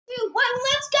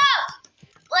let's go!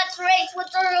 Let's race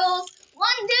with the rules. 1,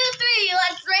 2, 3.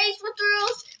 Let's race with the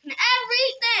rules and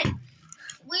everything.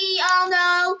 We all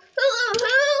know who.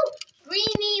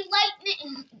 Greeny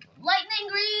lightning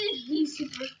green. He's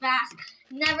super fast,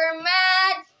 never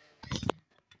mad.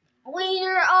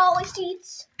 Wiener always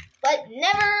cheats, but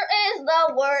never is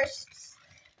the worst.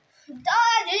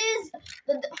 Dodge is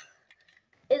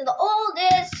the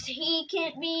oldest. He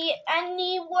can't be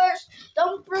any worse.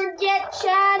 Don't forget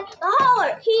Chad the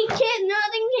Hauler. He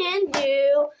nothing can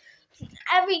do.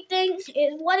 Everything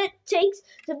is what it takes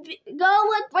to go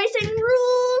with racing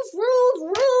rules.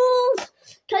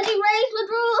 Cause he race with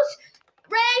rules.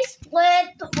 Race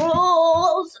with the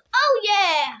rules. Oh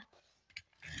yeah.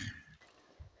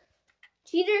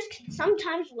 Cheaters can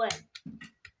sometimes win.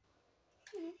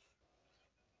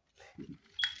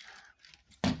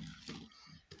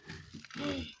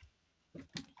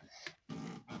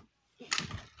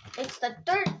 It's the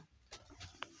third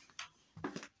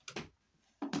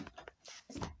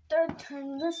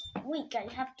turn this week. I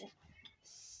have to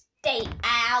stay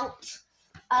out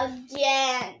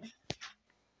again.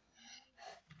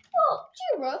 Oh,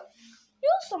 Jira,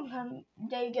 you'll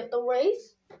someday get the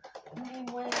race. You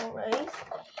win the race.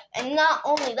 And not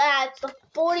only that, it's the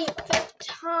 45th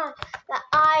time that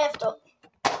I've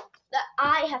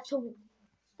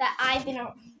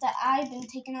been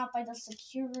taken out by the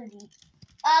security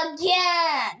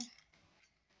again.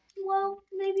 Well,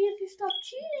 maybe if you stop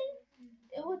cheating,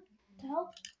 it would help.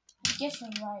 I guess you're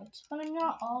right, but I'm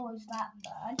not always that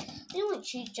bad. The only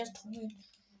cheat just to win.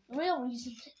 The real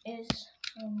reason is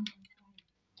can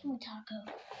we taco?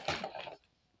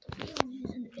 The real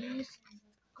reason is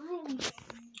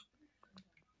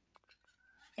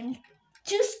I'm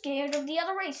too scared of the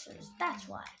other racers. That's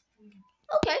why.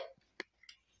 Okay.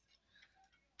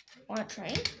 Want to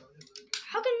train?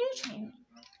 How can you train me?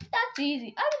 That's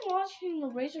easy. I've been watching the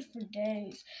racers for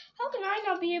days. How can I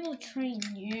not be able to train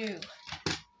you?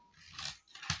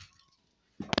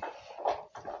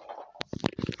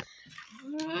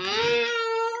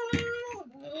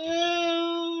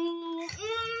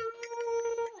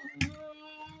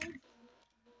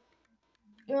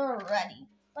 You're ready.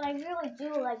 But I really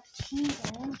do like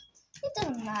cheating. It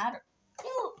doesn't matter.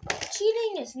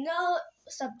 Cheating is no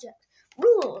subject.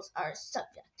 Rules are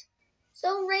subject.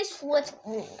 So race with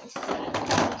rules.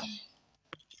 Okay.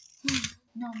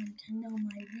 No one can know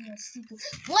my real secret.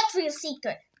 What real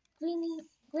secret? Green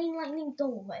lightning, go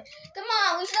away. Come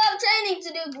on, we still have training to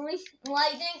do, green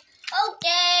lightning.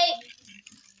 Okay.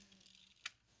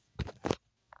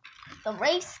 The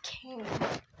race came.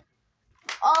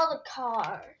 All the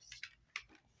cars.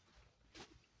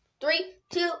 3,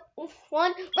 2,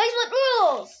 1. Race with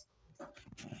rules.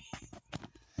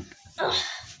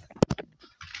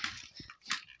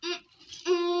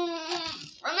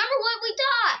 Remember what we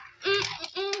taught.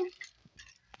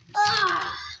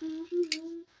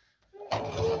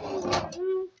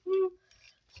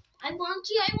 I want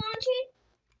you.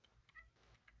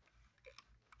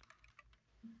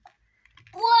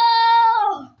 Whoa!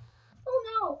 Oh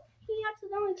no, he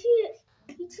accidentally cheated.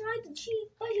 He tried to cheat,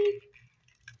 but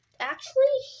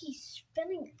he's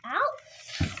spinning out.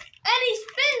 And he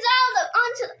spins out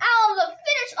of the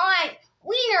finish line.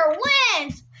 Wiener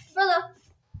wins for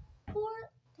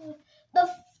the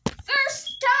first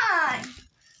time.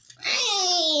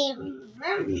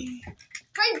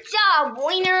 Great job,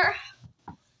 Wiener.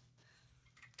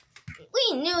 We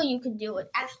knew you could do it.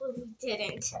 Actually, we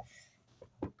didn't.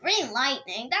 Green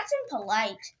lightning, that's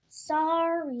impolite.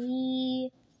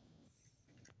 Sorry.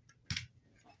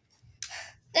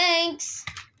 Thanks.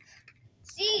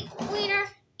 See, Wiener,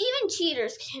 even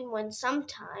cheaters can win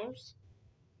sometimes.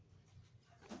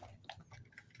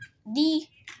 The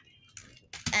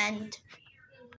end.